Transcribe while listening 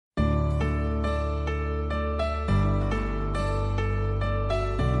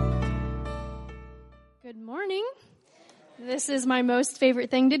morning. This is my most favorite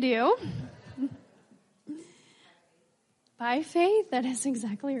thing to do. By faith, that is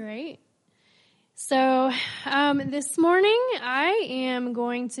exactly right. So this morning I am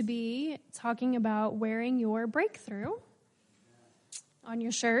going to be talking about wearing your breakthrough on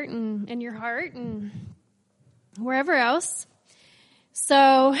your shirt and in your heart and wherever else.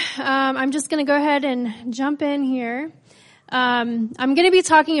 So I'm just going to go ahead and jump in here. I'm going to be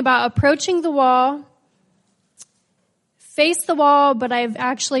talking about approaching the wall, face the wall, but I've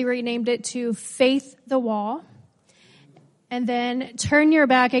actually renamed it to faith the wall, and then turn your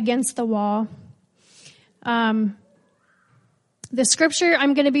back against the wall. The scripture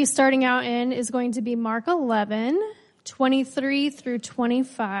I'm going to be starting out in is going to be Mark 11:23 through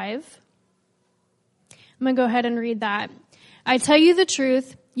 25. I'm going to go ahead and read that. I tell you the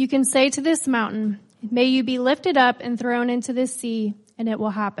truth, you can say to this mountain, may you be lifted up and thrown into the sea, and it will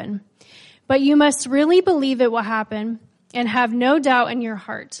happen. But you must really believe it will happen and have no doubt in your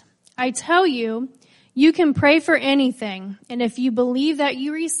heart. I tell you, you can pray for anything, and if you believe that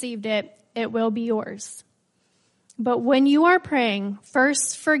you received it, it will be yours. But when you are praying,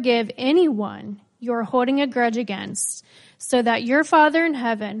 first forgive anyone you are holding a grudge against, so that your Father in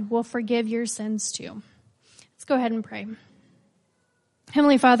heaven will forgive your sins too. Let's go ahead and pray.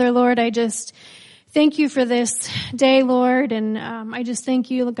 Heavenly Father, Lord, I just thank you for this day, Lord, and I just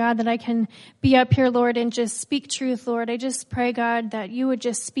thank you, God, that I can be up here, Lord, and just speak truth, Lord. I just pray, God, that you would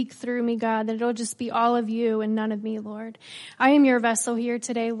just speak through me, God, that it'll just be all of you and none of me, Lord. I am your vessel here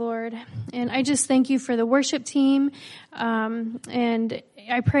today, Lord, and I just thank you for the worship team, and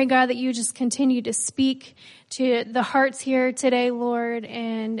I pray, God, that you just continue to speak to the hearts here today, Lord,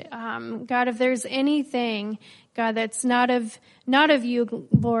 and God, if there's anything, God, that's not of you,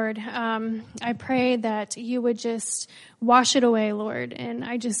 Lord, I pray that you would just wash it away, Lord. And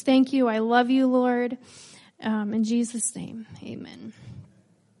I just thank you. I love you, Lord. In Jesus' name, amen.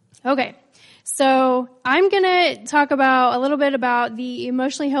 Okay, so I'm going to talk about a little bit about the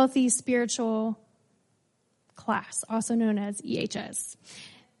Emotionally Healthy Spiritual class, also known as EHS.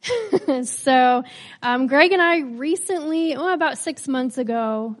 So, Greg and I recently, about 6 months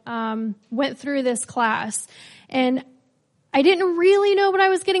ago, went through this class, and I didn't really know what I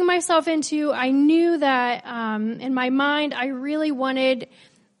was getting myself into. I knew that, in my mind, I really wanted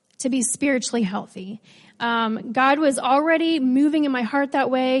to be spiritually healthy. God was already moving in my heart that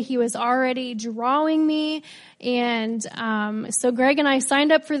way. He was already drawing me. And so Greg and I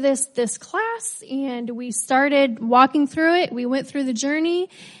signed up for this class, and we started walking through it. We went through the journey,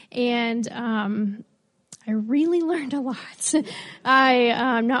 and I really learned a lot.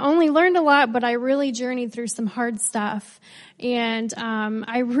 I not only learned a lot, but I really journeyed through some hard stuff. And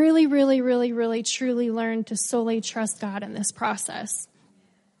I really, really, really, really, truly learned to solely trust God in this process.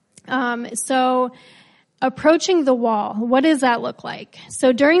 So approaching the wall, what does that look like?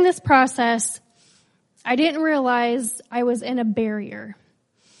 So during this process, I didn't realize I was in a barrier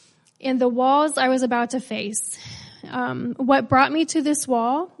in the walls I was about to face. What brought me to this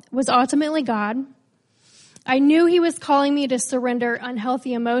wall was ultimately God. I knew he was calling me to surrender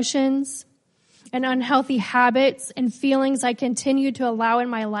unhealthy emotions and unhealthy habits and feelings I continued to allow in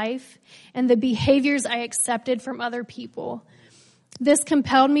my life and the behaviors I accepted from other people. This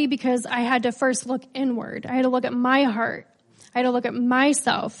compelled me because I had to first look inward. I had to look at my heart. I had to look at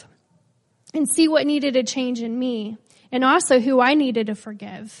myself and see what needed to change in me, and also who I needed to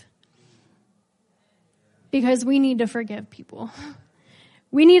forgive. Because we need to forgive people.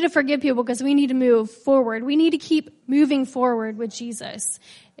 We need to forgive people because we need to move forward. We need to keep moving forward with Jesus.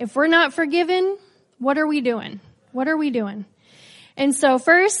 If we're not forgiven, what are we doing? What are we doing? And so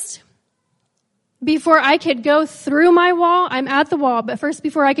first, before I could go through my wall, I'm at the wall, but first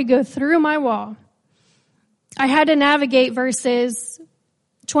before I could go through my wall, I had to navigate verses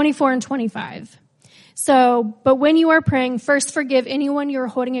 24 and 25. So, but when you are praying, first forgive anyone you're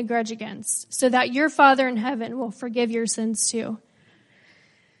holding a grudge against, so that your Father in heaven will forgive your sins too.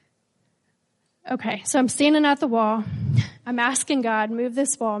 Okay, so I'm standing at the wall. I'm asking God, move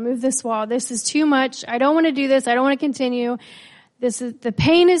this wall, move this wall. This is too much. I don't want to do this. I don't want to continue. The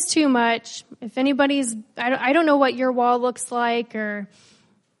pain is too much. If anybody's, I don't know what your wall looks like or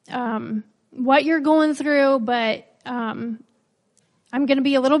what you're going through, but I'm going to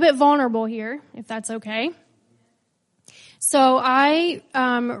be a little bit vulnerable here, if that's okay. So I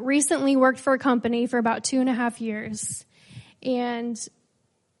recently worked for a company for about 2.5 years, and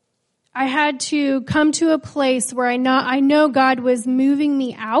I had to come to a place where I know God was moving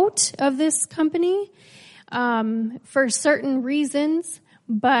me out of this company for certain reasons,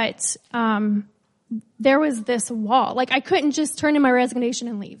 but there was this wall. Like, I couldn't just turn in my resignation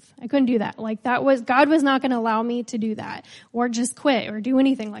and leave. I couldn't do that. Like, God was not going to allow me to do that or just quit or do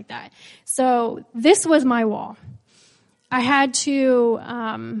anything like that. So this was my wall. I had to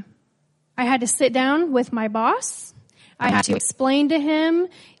sit down with my boss. I had to explain to him,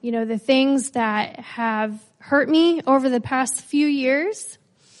 the things that have hurt me over the past few years,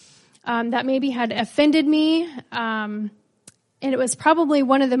 that maybe had offended me. And it was probably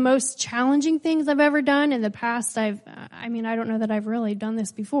one of the most challenging things I've ever done in the past. I don't know that I've really done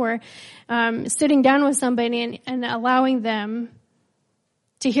this before. Sitting down with somebody and allowing them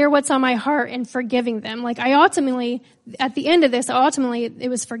to hear what's on my heart and forgiving them. Like, at the end of this, it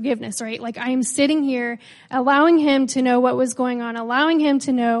was forgiveness, right? Like, I am sitting here allowing him to know what was going on, allowing him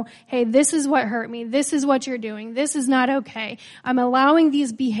to know, hey, this is what hurt me. This is what you're doing. This is not okay. I'm allowing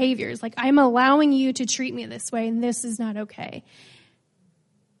these behaviors. Like, I'm allowing you to treat me this way, and this is not okay.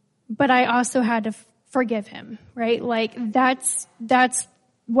 But I also had to forgive him, right? Like, that's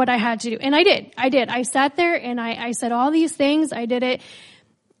what I had to do. And I did. I sat there and I said all these things. I did it.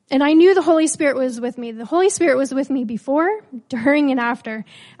 And I knew the Holy Spirit was with me. The Holy Spirit was with me before, during, and after.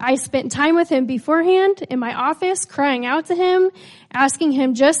 I spent time with him beforehand in my office, crying out to him, asking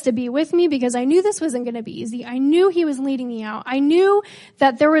him just to be with me because I knew this wasn't going to be easy. I knew he was leading me out. I knew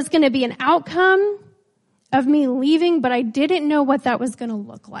that there was going to be an outcome of me leaving, but I didn't know what that was going to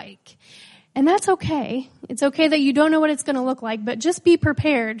look like. And that's okay. It's okay that you don't know what it's going to look like, but just be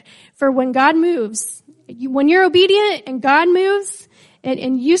prepared for when God moves. When you're obedient and God moves,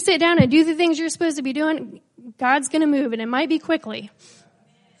 and you sit down and do the things you're supposed to be doing, God's going to move, and it might be quickly.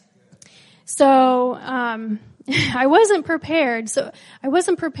 So I wasn't prepared. So I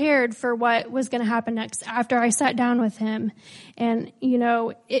wasn't prepared for what was going to happen next after I sat down with him. And,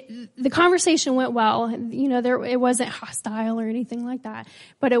 the conversation went well. It wasn't hostile or anything like that,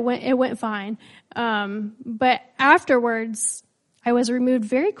 but it went fine. But afterwards, I was removed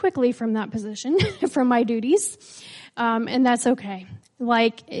very quickly from that position, from my duties. And that's okay.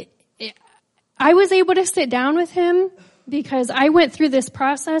 I was able to sit down with him because I went through this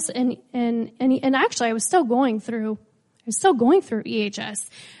process and actually I was still going through EHS,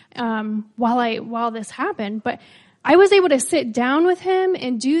 while this happened, but I was able to sit down with him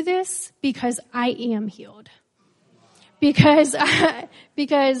and do this because I am healed. Because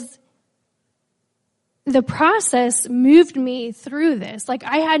the process moved me through this. Like,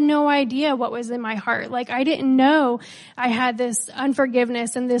 I had no idea what was in my heart. Like, I didn't know I had this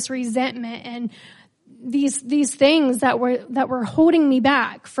unforgiveness and this resentment and these things that were holding me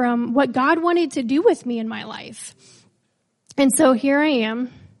back from what God wanted to do with me in my life. And so here I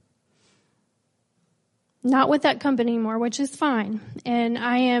am, not with that company anymore, which is fine. And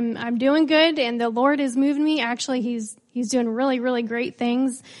I'm doing good, and the Lord is moving me. Actually, He's doing really, really great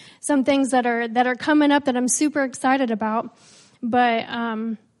things. Some things that are coming up that I'm super excited about. But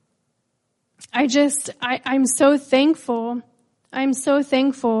I'm so thankful. I'm so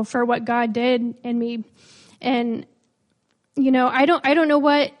thankful for what God did in me. And I don't know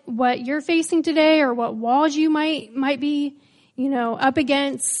what you're facing today or what walls you might be up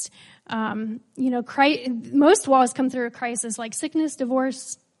against. Most walls come through a crisis like sickness,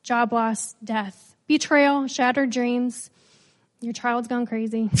 divorce, job loss, death, betrayal, shattered dreams. Your child's gone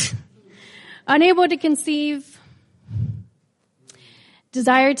crazy. Unable to conceive.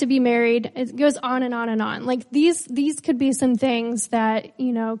 Desire to be married. It goes on and on and on. Like, these could be some things that,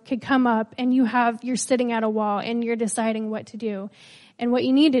 could come up, and you're sitting at a wall and you're deciding what to do. And what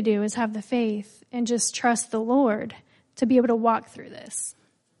you need to do is have the faith and just trust the Lord to be able to walk through this.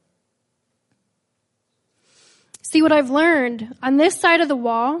 See, what I've learned on this side of the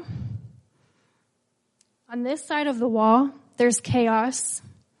wall, there's chaos,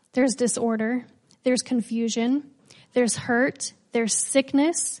 there's disorder, there's confusion, there's hurt, there's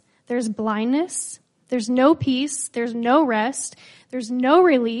sickness, there's blindness, there's no peace, there's no rest, there's no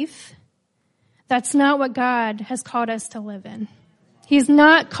relief. That's not what God has called us to live in. He's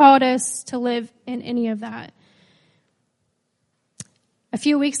not called us to live in any of that. A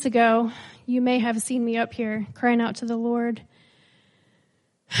few weeks ago, you may have seen me up here crying out to the Lord.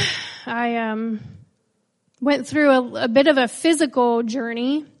 I went through a bit of a physical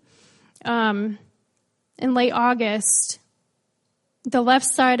journey in late August. The left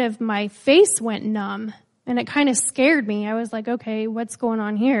side of my face went numb, and it kind of scared me. I was like, okay, what's going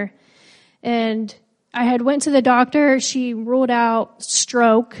on here? And I had went to the doctor. She ruled out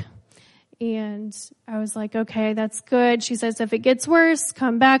stroke, and I was like, okay, that's good. She says, if it gets worse,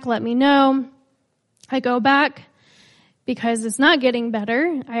 come back, let me know. I go back because it's not getting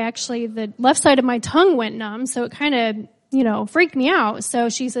better. The left side of my tongue went numb, so it kind of, freaked me out. So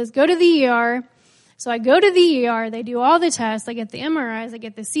she says, go to the ER. So I go to the ER, they do all the tests, I get the MRIs, I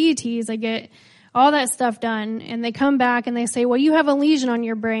get the CTs, I get all that stuff done, and they come back and they say, well, you have a lesion on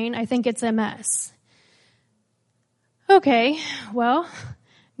your brain. I think it's MS. Okay, well,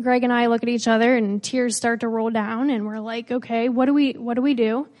 Greg and I look at each other and tears start to roll down, and we're like, okay, what do we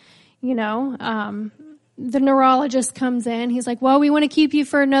do? The neurologist comes in. He's like, well, we want to keep you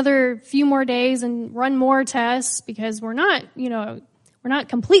for another few more days and run more tests because we're not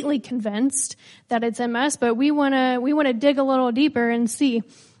completely convinced that it's MS, but we want to dig a little deeper and see.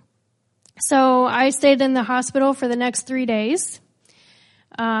 So I stayed in the hospital for the next 3 days.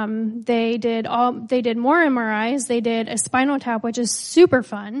 They did more MRIs. They did a spinal tap, which is super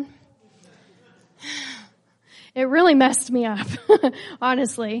fun. It really messed me up,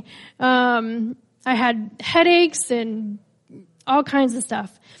 honestly. I had headaches and all kinds of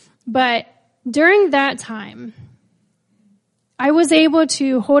stuff. But during that time, I was able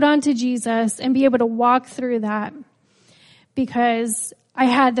to hold on to Jesus and be able to walk through that because I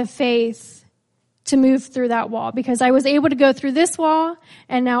had the faith to move through that wall, because I was able to go through this wall,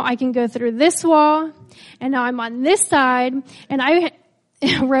 and now I can go through this wall, and now I'm on this side. And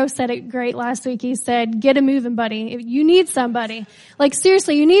Rose said it great last week. He said, get a moving, buddy. You need somebody. Like,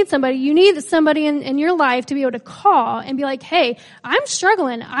 seriously, you need somebody. You need somebody in your life to be able to call and be like, hey, I'm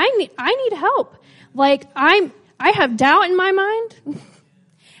struggling. I need help. Like, I have doubt in my mind.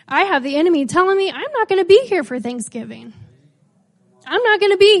 I have the enemy telling me I'm not going to be here for Thanksgiving. I'm not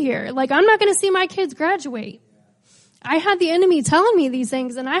going to be here. Like, I'm not going to see my kids graduate. I had the enemy telling me these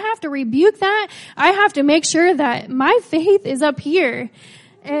things, and I have to rebuke that. I have to make sure that my faith is up here.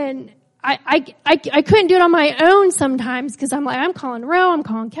 And I couldn't do it on my own sometimes, because I'm calling Ro, I'm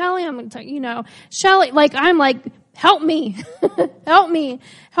calling Kelly, I'm Shelly. Like, I'm like, help me. Help me,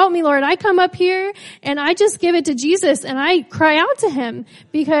 Lord. I come up here and I just give it to Jesus and I cry out to him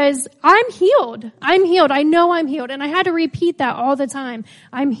because I'm healed. I know I'm healed. And I had to repeat that all the time.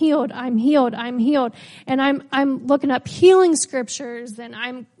 I'm healed. And I'm looking up healing scriptures and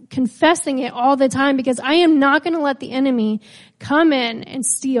I'm confessing it all the time because I am not going to let the enemy come in and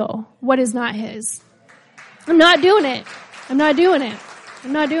steal what is not his. I'm not doing it.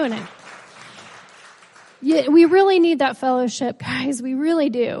 Yeah, we really need that fellowship, guys. We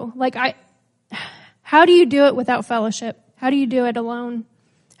really do. How do you do it without fellowship? How do you do it alone?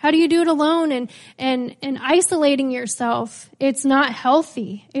 How do you do it alone and isolating yourself? It's not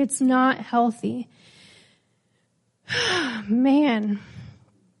healthy. Man.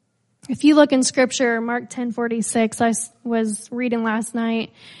 If you look in scripture, Mark 10:46, I was reading last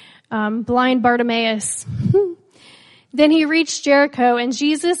night, blind Bartimaeus. Then he reached Jericho, and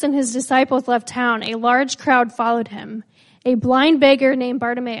Jesus and his disciples left town. A large crowd followed him. A blind beggar named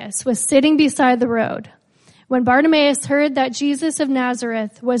Bartimaeus was sitting beside the road. When Bartimaeus heard that Jesus of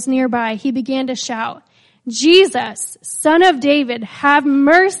Nazareth was nearby, he began to shout, Jesus, Son of David, have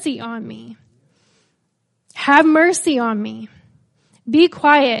mercy on me. Have mercy on me. Be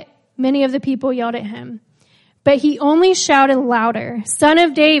quiet, many of the people yelled at him. But he only shouted louder, Son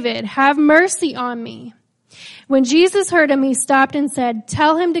of David, have mercy on me. When Jesus heard him, he stopped and said,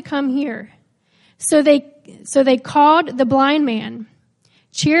 tell him to come here. So they called the blind man.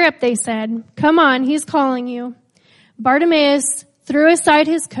 Cheer up, they said. Come on, he's calling you. Bartimaeus threw aside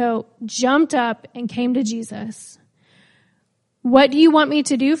his coat, jumped up, and came to Jesus. What do you want me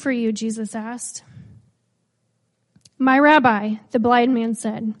to do for you? Jesus asked. My rabbi, the blind man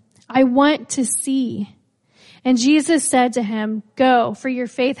said, I want to see. And Jesus said to him, go, for your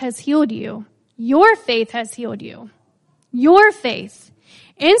faith has healed you. Your faith has healed you. Your faith.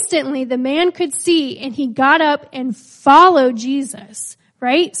 Instantly, the man could see, and he got up and followed Jesus,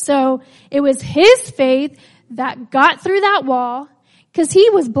 right? So it was his faith that got through that wall, because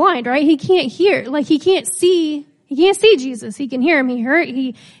he was blind, right? He can't hear, he can't see Jesus. He can hear him.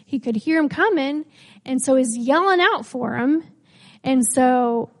 He could hear him coming, and so he's yelling out for him. And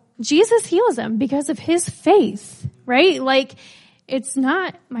so Jesus heals him because of his faith, right? It's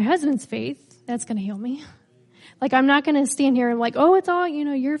not my husband's faith that's going to heal me. I'm not going to stand here and it's all,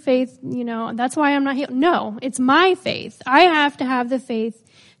 your faith, that's why I'm not healed. No, it's my faith. I have to have the faith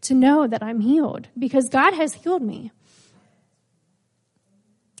to know that I'm healed because God has healed me.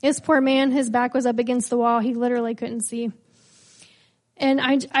 This poor man, his back was up against the wall. He literally couldn't see. And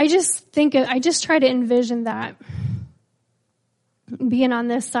I just try to envision that being on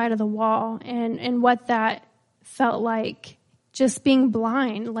this side of the wall and what that felt like. Just being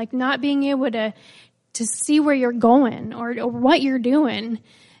blind, not being able to see where you're going or what you're doing.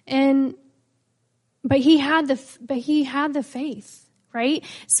 But he had the faith, right?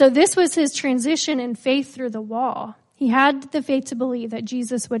 So this was his transition in faith through the wall. He had the faith to believe that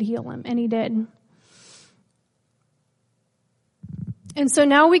Jesus would heal him, and he did. And so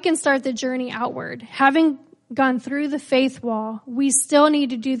now we can start the journey outward. Having gone through the faith wall, we still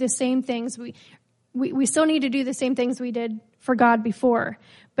need to do the same things. We still need to do the same things we did for God before.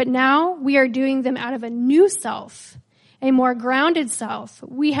 But now we are doing them out of a new self, a more grounded self.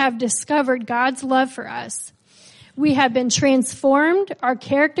 We have discovered God's love for us. We have been transformed, our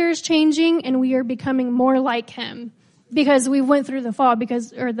character is changing, and we are becoming more like him because we went through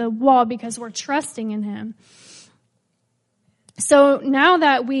the wall because we're trusting in him. So now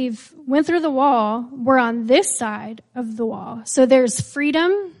that we've went through the wall, we're on this side of the wall. So there's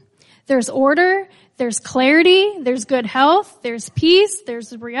freedom, there's order, there's clarity, there's good health, there's peace,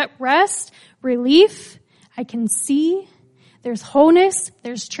 there's rest, relief. I can see. There's wholeness,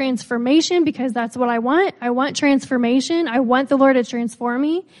 there's transformation, because that's what I want. I want transformation. I want the Lord to transform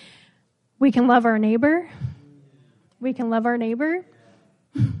me. We can love our neighbor. We can love our neighbor.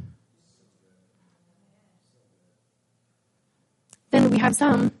 Then we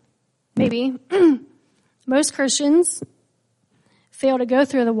have maybe, most Christians fail to go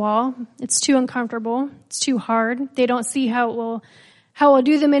through the wall. It's too uncomfortable. It's too hard. They don't see how it will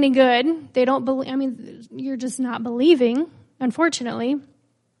do them any good. They don't believe, you're just not believing, unfortunately.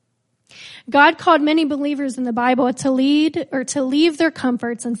 God called many believers in the Bible to leave their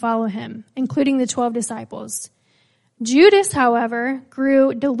comforts and follow him, including the 12 disciples. Judas, however,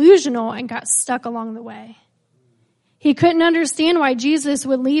 grew delusional and got stuck along the way. He couldn't understand why Jesus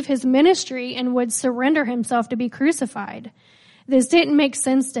would leave his ministry and would surrender himself to be crucified. This didn't make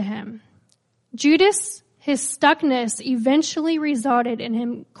sense to him. Judas, his stuckness eventually resulted in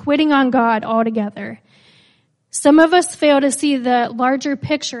him quitting on God altogether. Some of us fail to see the larger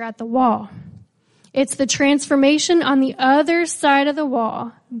picture at the wall. It's the transformation on the other side of the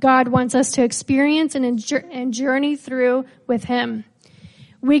wall God wants us to experience and journey through with him.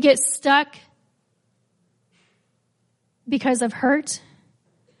 We get stuck because of hurt.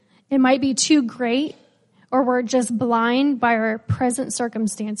 It might be too great, or we're just blind by our present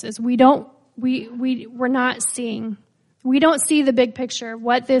circumstances. We're not seeing. We don't see the big picture of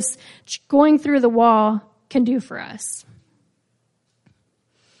what this going through the wall can do for us.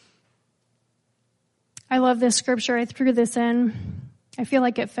 I love this scripture. I threw this in. I feel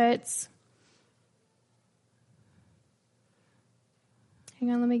like it fits.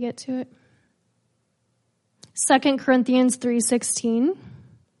 Hang on, let me get to it. 2 Corinthians 3:16.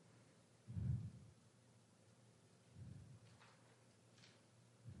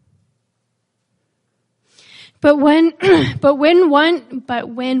 But when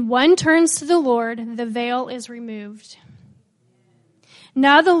one turns to the Lord, the veil is removed.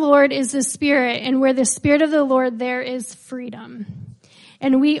 Now the Lord is the Spirit, and where the Spirit of the Lord, there is freedom.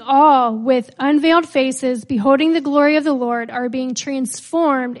 And we all, with unveiled faces, beholding the glory of the Lord, are being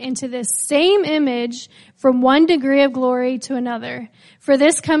transformed into the same image from one degree of glory to another. For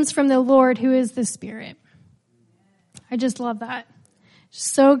this comes from the Lord, who is the Spirit. I just love that.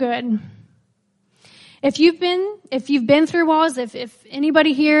 So good. If you've been through walls, if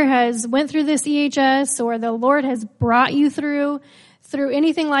anybody here has went through this EHS, or the Lord has brought you through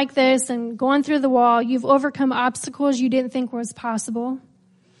anything like this and gone through the wall, you've overcome obstacles you didn't think was possible.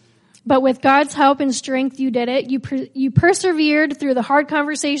 But with God's help and strength, you did it. You persevered through the hard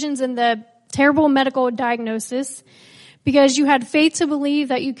conversations and the terrible medical diagnosis because you had faith to believe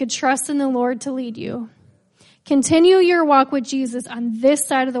that you could trust in the Lord to lead you. Continue your walk with Jesus on this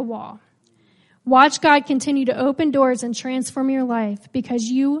side of the wall. Watch God continue to open doors and transform your life because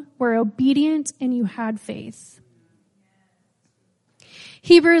you were obedient and you had faith.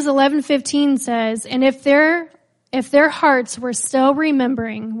 Hebrews 11:15 says, and if their hearts were still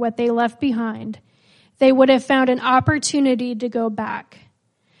remembering what they left behind, they would have found an opportunity to go back.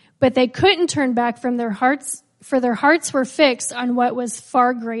 But they couldn't turn back from their hearts, for their hearts were fixed on what was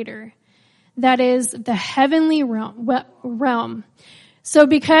far greater. That is the heavenly realm. So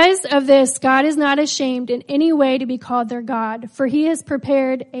because of this, God is not ashamed in any way to be called their God, for he has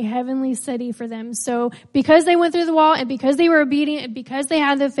prepared a heavenly city for them. So because they went through the wall and because they were obedient and because they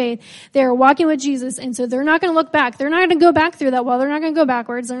had the faith, they are walking with Jesus. And so they're not going to look back. They're not going to go back through that wall. They're not going to go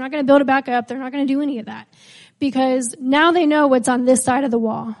backwards. They're not going to build it back up. They're not going to do any of that because now they know what's on this side of the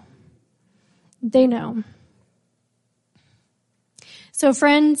wall. They know. So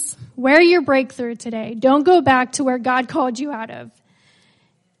friends, wear your breakthrough today. Don't go back to where God called you out of.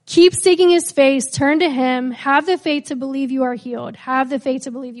 Keep seeking his face, turn to him, have the faith to believe you are healed. Have the faith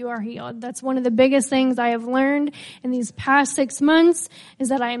to believe you are healed. That's one of the biggest things I have learned in these past 6 months is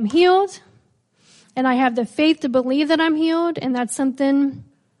that I am healed and I have the faith to believe that I'm healed. And that's something,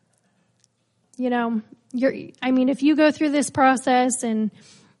 if you go through this process and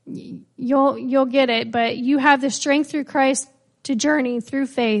you'll get it, but you have the strength through Christ to journey through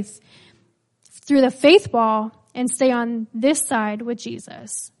faith, through the faith wall, and stay on this side with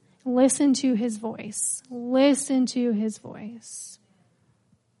Jesus. Listen to his voice. Listen to his voice.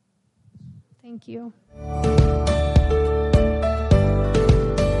 Thank you.